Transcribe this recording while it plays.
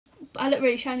I look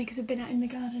really shiny because we've been out in the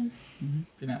garden.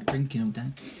 Been out drinking all day.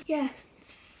 Yeah.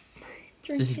 So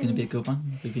this is going to be a good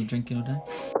one if we've been drinking all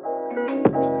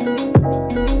day.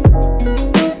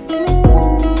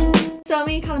 So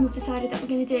me and Callum have decided that we're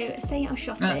going to do a say it or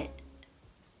shot it.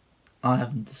 I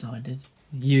haven't decided.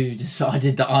 You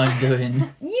decided that I'm doing. You were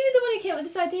the one who came up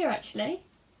with this idea, actually.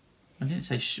 I didn't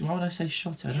say. Why would I say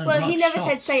shot it? I don't Well, like he never shots.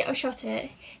 said say it or shot it.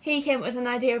 He came up with an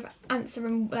idea of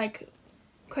answering like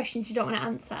questions you don't want to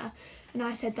answer, and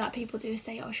I said that people do a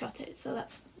say it or shot it. So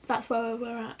that's where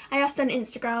we're at. I asked on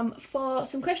Instagram for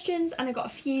some questions, and I got a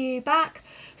few back.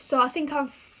 So I think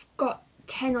I've got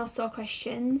 10 or so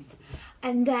questions,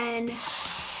 and then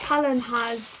Callum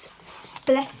has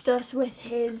blessed us with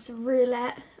his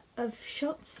roulette of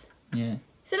shots. Yeah.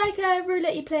 Is it like a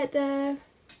roulette you play at the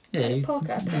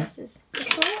poker places?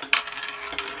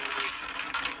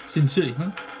 Sin City,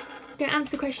 huh? You can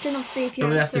answer the question, obviously, if you But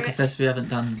we have answer to it. confess we haven't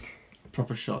done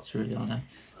proper shots, really, I know,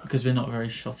 because we're not very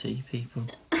shotty people.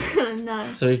 No.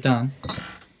 So we've done.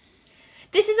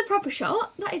 This is a proper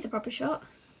shot. That is a proper shot.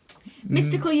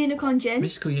 Mystical Unicorn Gin.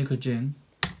 Mystical Unicorn Gin,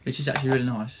 which is actually really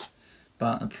nice,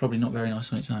 but probably not very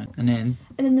nice on its own. And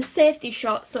then the safety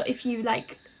shot, so if you,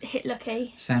 like, hit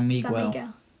lucky. San Miguel.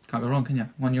 Can't go wrong, can you?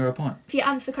 €1 a pint. If you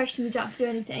answer the question, you don't have to do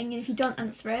anything, and if you don't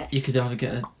answer it... You could either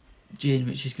get a gin,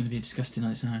 which is going to be disgusting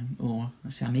on its own, or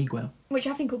a San Miguel. Which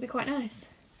I think will be quite nice.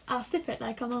 I'll sip it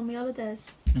like I'm on my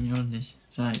holidays. And you're on this.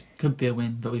 So it could be a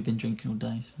win, but we've been drinking all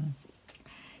day, so...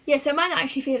 Yeah, so it might not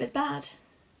actually feel as bad.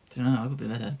 Don't know, I've got a bit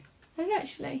of a headache. Have you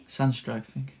actually? Sunstroke,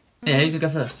 I think. Yeah, who's going to go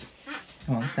first?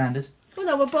 Come on, standard. Well,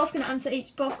 no, we're both going to answer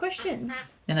both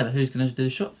questions. Yeah, no, but who's going to do the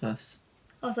shot first?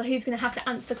 Also, who's going to have to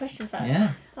answer the question first?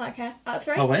 Yeah. Okay, out of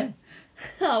 3? Oh, wait.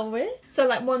 Oh, really? So,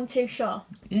 like, 1, 2, sure.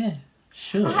 Yeah,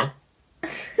 sure.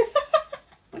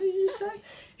 What did you say?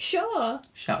 Sure.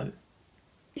 Show.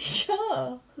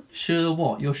 Sure. Sure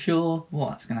what? You're sure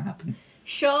what's going to happen?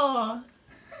 Sure.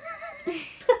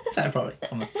 Say it properly.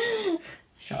 Come on.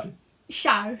 Show.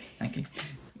 Show. Thank you.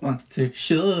 1, 2,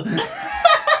 sure.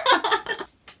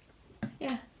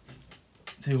 Yeah.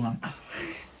 2, 1.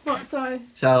 What, sorry?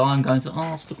 So I'm going to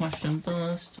ask the question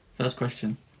first. First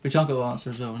question, which I've got to answer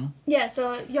as well, isn't Yeah,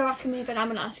 so you're asking me, but I'm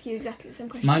going to ask you exactly the same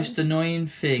question. Most annoying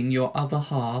thing your other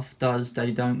half does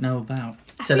they don't know about.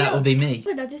 So that feel- will be me.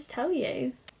 Would I just tell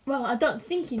you? Well, I don't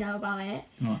think you know about it,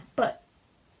 Right. but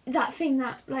that thing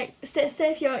that, like, say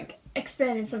if you're like,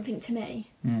 explaining something to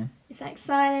me, Yeah. it's like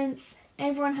silence,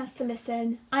 everyone has to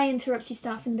listen, I interrupt you,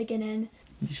 start from the beginning.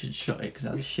 You should shot it because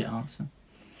that was a shit answer.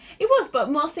 It was, but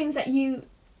most things that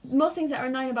are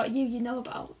annoying about you, you know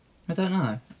about. I don't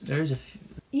know. There is a few.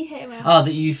 You hate it when Oh,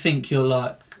 that you think you're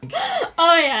like.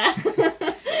 Oh, yeah.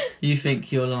 You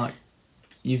think you're like.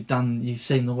 You've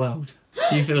seen the world.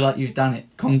 You feel like you've done it,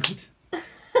 conquered.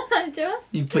 Do I?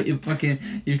 You put your fucking.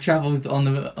 You've travelled on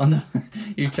the.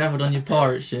 You've travelled on your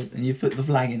pirate ship and you put the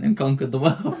flag in and conquered the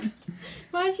world.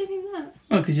 Why do you think that?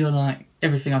 Well, because you're like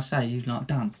everything I say, you've like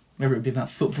done. Whether it be about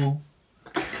football,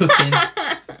 cooking.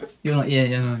 You're like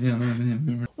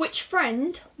yeah. Which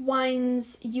friend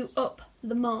winds you up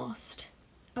the most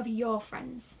of your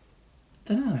friends?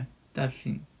 Don't know. Don't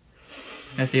think.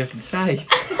 Anything I can say.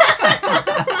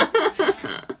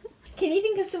 Can you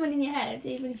think of someone in your head,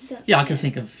 even if you don't? Yeah, I say can it?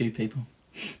 think of a few people,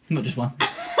 not just one.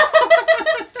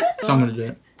 So I'm gonna do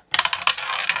it.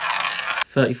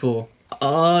 34.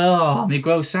 Oh,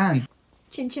 Miguel San.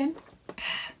 Chin chin.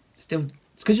 Still,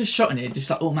 it's because you're shotting it. Just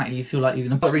like automatically, you feel like you're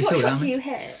gonna What refill shot it. do you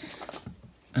hit?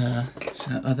 I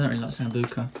don't really like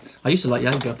Sambuca. I used to like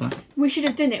Jaeger, but We should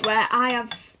have done it where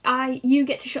you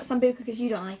get to shot Sambuca because you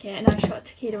don't like it, and I shot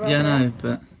Tequila Rosé. yeah, I know.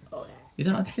 But Oh, you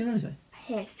don't like tequila rosé? I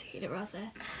hate Tequila Rosé.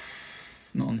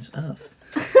 Not on this earth.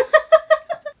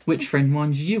 Which friend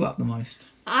winds you up the most?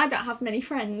 I don't have many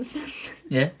friends.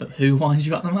 Yeah, but who winds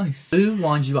you up the most? Who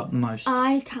winds you up the most?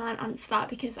 I can't answer that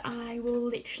because I will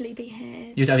literally be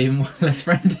here. You'd have even one less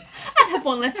friend. I'd have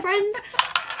one less friend.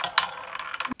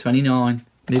 29.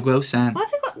 Miguel San. Why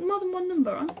have they got more than one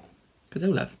number on? Because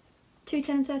they'll have. 2,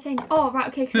 10 and 13. Oh, right,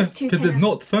 okay, because it's 2, 10.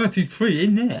 not 33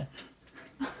 in there.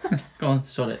 Go on,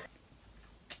 sod it.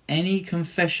 Any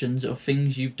confessions of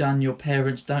things you've done your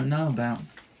parents don't know about?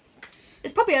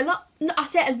 It's probably a lot. No, I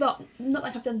say it a lot, not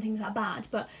like I've done things that bad,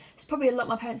 but it's probably a lot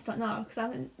my parents don't know because I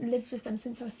haven't lived with them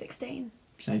since I was 16.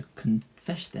 So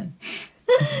confess then.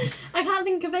 I can't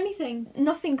think of anything.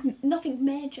 Nothing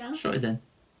major. Shot it then.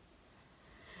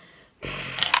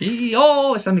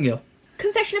 Oh, it's San Miguel.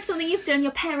 Confession of something you've done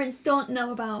your parents don't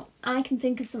know about. I can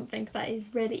think of something that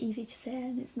is really easy to say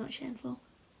and it's not shameful.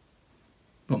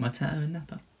 What, my tattoo and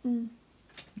Napa? Mm.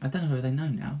 I don't know whether they know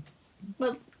now.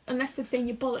 Well, unless they've seen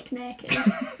your bollock naked,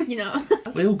 you know.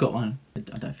 We all got one. I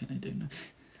don't think they do now.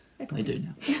 They do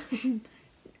now.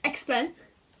 Explain.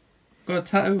 Got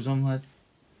tattoos on my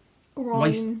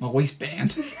Groin. my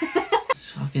waistband.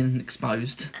 It's fucking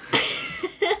exposed.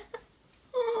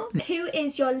 Who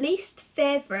is your least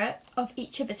favourite of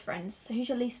each of his friends? So who's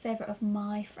your least favourite of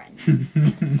my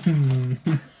friends?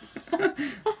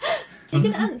 You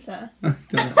can answer. You've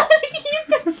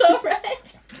been so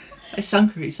red. It's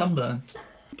sunburn.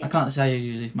 Okay. I can't say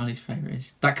who my least favourite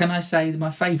is. But can I say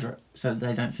my favourite so that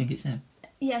they don't think it's him?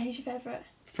 Yeah, who's your favourite?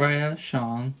 Freya,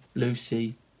 Sean,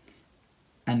 Lucy,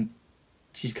 and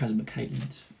she's cousin but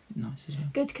Caitlin's nice as well.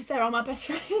 Good, because they're all my best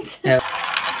friends. Yeah.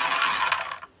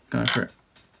 Go for it.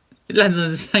 It landed on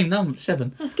the same number,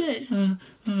 7. That's good. Where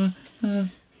is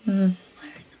number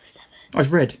 7? Oh, it's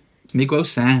red. Miguel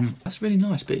Sam. That's really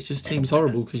nice, but it just seems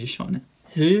horrible because you're shot in it.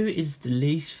 Who is the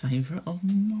least favourite of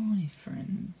my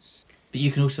friends? But you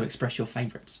can also express your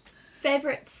favourites.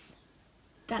 Favourites,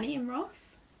 Danny and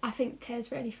Ross. I think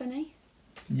Tay's really funny.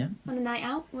 Yeah. On a night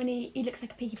out when he looks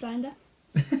like a Peaky Blinder.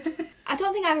 I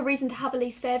don't think I have a reason to have a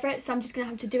least favourite, so I'm just going to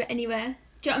have to do it anyway.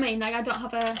 Do you know what I mean? Like, I don't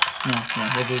have a... No,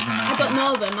 I don't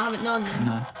know them. I haven't known them.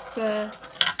 No.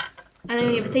 I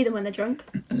only ever see them when they're drunk.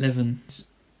 11.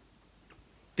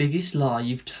 Biggest lie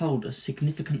you've told a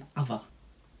significant other.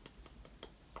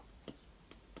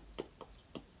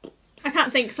 I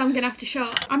can't think, so I'm going to have to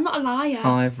shut. I'm not a liar.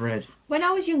 5 red. When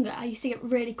I was younger, I used to get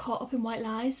really caught up in white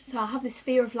lies, so I have this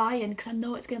fear of lying because I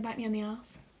know it's going to bite me on the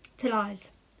arse. 2 lies.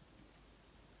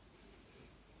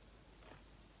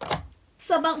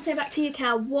 So bouncing back to you,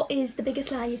 Cal, what is the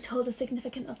biggest lie you've told a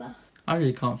significant other? I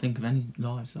really can't think of any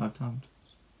lies that I've told.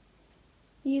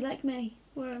 You like me,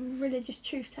 we're religious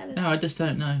truth tellers. No, I just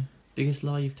don't know. Biggest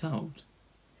lie you've told?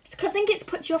 I think it's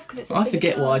put you off because it's. I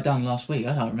forget what I done last week.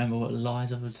 I don't remember what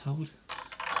lies I would have told.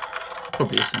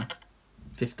 Probably some.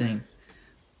 15.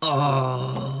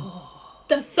 Oh.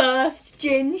 The first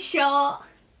gin shot.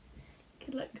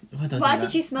 Good luck. Why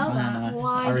did you smell that? No.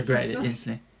 Why I regretted it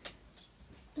instantly.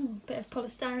 Oh, bit of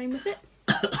polystyrene with it.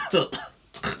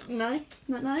 No,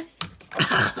 not nice.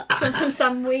 Put some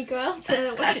Sam Wheatgrass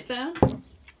to wash it down.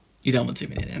 You don't want too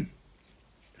many of them.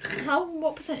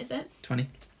 What percent is it? 20.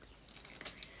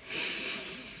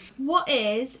 What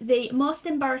is the most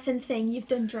embarrassing thing you've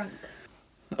done drunk?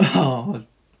 Oh,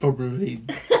 probably.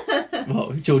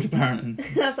 What, Georgia Barrington?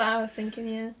 That's what I was thinking,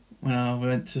 yeah. When I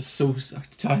went to Sauce, I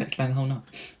tried to explain the whole night.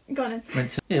 Go on then.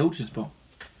 Went to Orchard Spot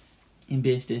in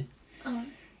Bearsted. Oh.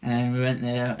 And we went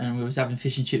there and we was having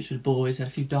fish and chips with the boys, had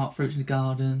a few dark fruits in the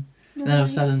garden. Nice. Then all of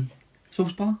a sudden,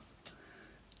 Sauce Bar?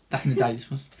 Back in the day this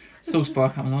was. Sauce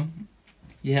Bar coming on.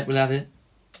 Yeah, we'll have it.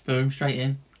 Boom, straight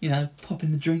in. You know,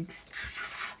 popping the drinks.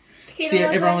 See,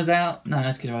 everyone was out. No,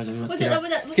 that's Kid Rose. What's that blue?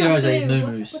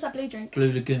 What's that blue drink?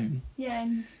 Blue Lagoon. Yeah,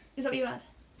 and is that what you had?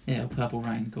 Yeah, Purple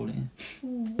Rain called it.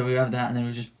 Ooh. So we had that and then we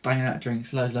were just banging out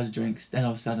drinks, loads of drinks. Then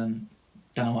all of a sudden,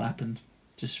 don't know what happened.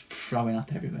 Just throwing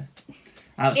up everywhere.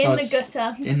 Outside, in the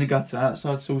gutter. In the gutter,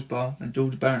 outside Sauce Bar, and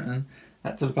George Barrington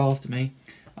had to look after me.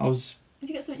 Have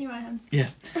you got something in your right hand? Yeah.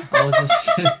 I was just...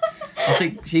 I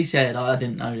think she said, I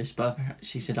didn't know this, but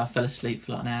she said I fell asleep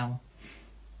for like an hour.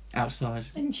 Outside.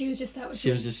 And she was just out with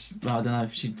She was just, well, I don't know,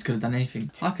 she could have done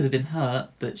anything. I could have been hurt,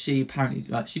 but she apparently,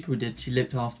 like, she probably did. She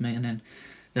looked after me and then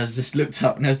there was just looked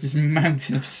up and there was this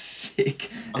mountain of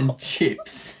sick and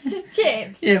chips.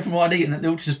 Chips? Yeah, from what I'd eaten at the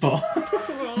Ultra Spot.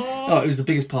 Oh, it was the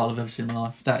biggest pile I've ever seen in my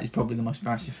life. That is probably the most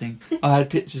embarrassing thing. I had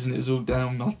pictures and it was all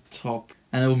down my top.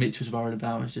 And all Mitch was worried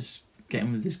about was just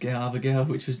getting with this other girl,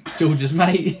 which was Georgia's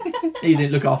mate. He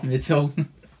didn't look after me at all.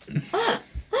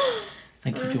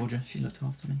 Thank you, Georgia. She looked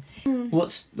after me.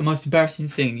 What's the most embarrassing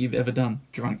thing you've ever done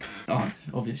drunk? Oh,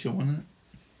 obvious your one, isn't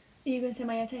it? Are you going to say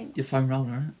my 18th? Your foam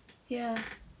roller, isn't it? Yeah.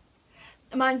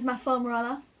 Mine's my foam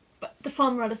roller. But the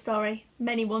foam roller story,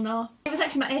 many will know. It was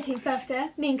actually my 18th birthday.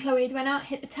 Me and Chloe went out,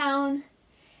 hit the town.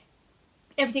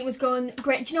 Everything was going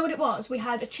great. Do you know what it was? We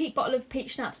had a cheap bottle of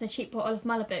peach schnapps and a cheap bottle of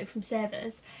Malibu from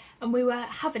Savers. And we were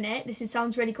having it,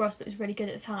 sounds really gross, but it was really good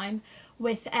at the time,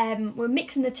 with, we're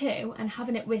mixing the two and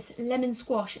having it with lemon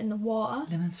squash in the water.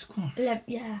 Lemon squash?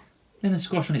 Yeah. Lemon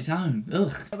squash on its own,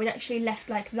 ugh. We'd actually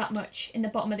left like that much in the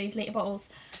bottom of these litre bottles.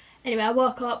 Anyway, I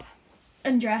woke up,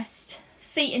 undressed,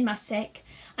 feet in my sick,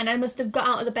 and I must have got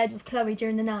out of the bed with Chloe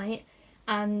during the night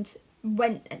and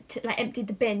went to, like, emptied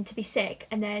the bin to be sick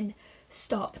and then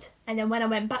stopped. And then when I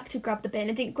went back to grab the bin,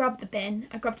 I didn't grab the bin,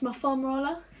 I grabbed my foam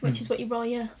roller, which is what you roll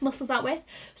your muscles out with.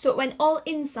 So it went all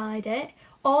inside it,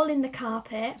 all in the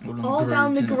carpet, all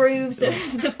down the grooves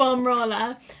of the foam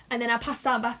roller, and then I passed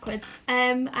out backwards.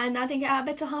 And I didn't get out of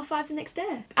bed till 5:30 the next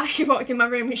day. Ashley walked in my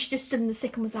room and she just stood in the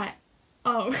sick and was like,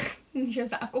 Oh, she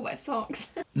was like, I've got wet socks.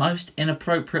 Most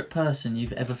inappropriate person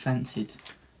you've ever fancied.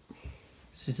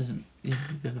 So it doesn't... Yeah,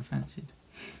 you've ever fancied.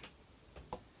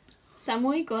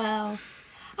 Samuel Guel.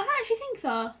 I can't actually think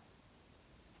though.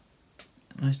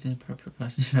 Most inappropriate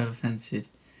person you've ever fancied.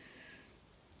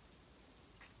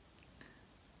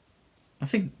 I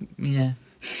think, yeah.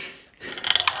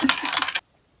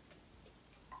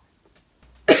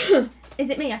 Is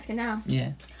it me asking now?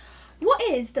 Yeah. What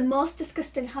is the most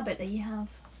disgusting habit that you have?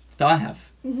 That I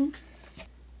have? Mm-hmm.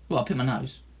 Well, I pick my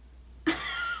nose. I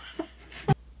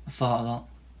fart a lot.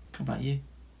 What about you?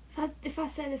 If I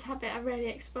say this habit, I really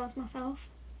expose myself.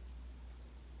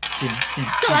 Gin. It's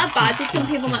not that bad, just some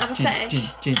people might have a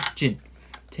fetish. Gin.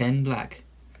 10 black.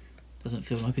 Doesn't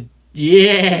feel like a...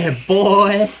 Yeah,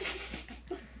 boy!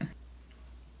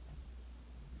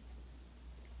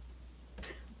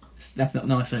 That's not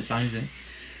nice on its own, is it?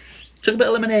 Chuck a bit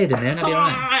of lemonade in there and that'll be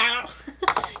alright.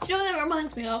 Do you know what that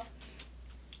reminds me of?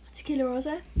 Tequila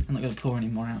Rosé. I'm not going to pour any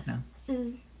more out now.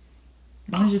 Mm.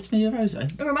 Why is it Tequila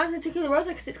Rosé? It reminds me of Tequila Rosé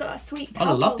because it's got that sweet I'd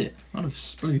have loved it. I'd have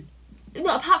sprayed.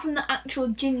 No, apart from the actual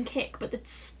gin kick, but the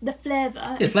flavour.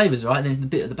 Yeah, the flavour's right, then the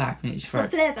bit at the back and it's the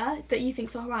flavour that you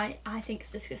think's alright, I think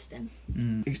it's disgusting.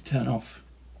 It's turn off.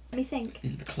 Let me think.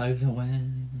 Is it the clothes I wear?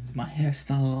 Is it my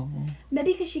hairstyle?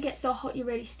 Maybe because you get so hot you're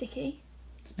really sticky.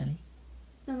 Smelly?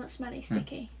 No, not smelly,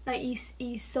 sticky. Like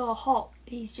he's so hot,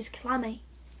 he's just clammy.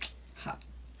 Hot.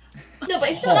 No,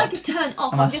 but it's not like a turn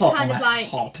off. I'm just kind of like...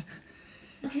 hot.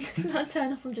 It's not a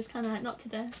turn off, I'm just kind of like, not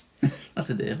today. Not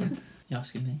today, then. You're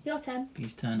asking me? Your turn.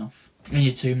 Please turn off. When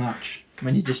you're too much.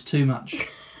 When you're just too much.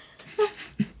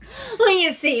 When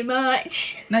you see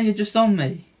much. No, you're just on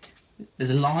me.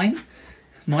 There's a line.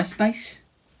 My space.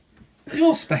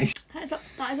 Your space.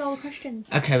 That is all the questions.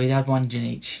 Okay, we had one gin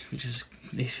each, which was...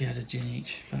 At least we had a gin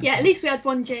each. Yeah, at least we had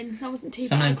one gin. That wasn't too bad.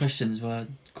 Some of them questions were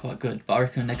quite good, but I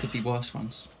reckon there could be worse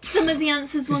ones. Some of the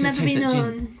answers will Does it never be taste like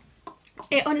known.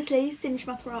 It honestly singed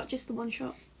my throat, just the one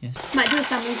shot. Yes. Might do a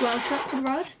Samuel Guel shot for the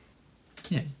road.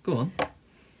 Yeah, go on.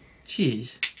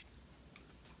 Cheers.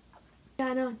 Yeah,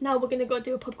 I know. Now we're going to go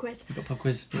do a pub quiz. We've got pub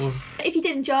quiz. Oh. If you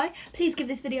did enjoy, please give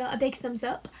this video a big thumbs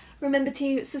up. Remember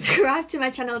to subscribe to my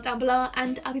channel down below,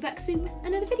 and I'll be back soon with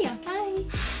another video.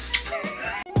 Bye!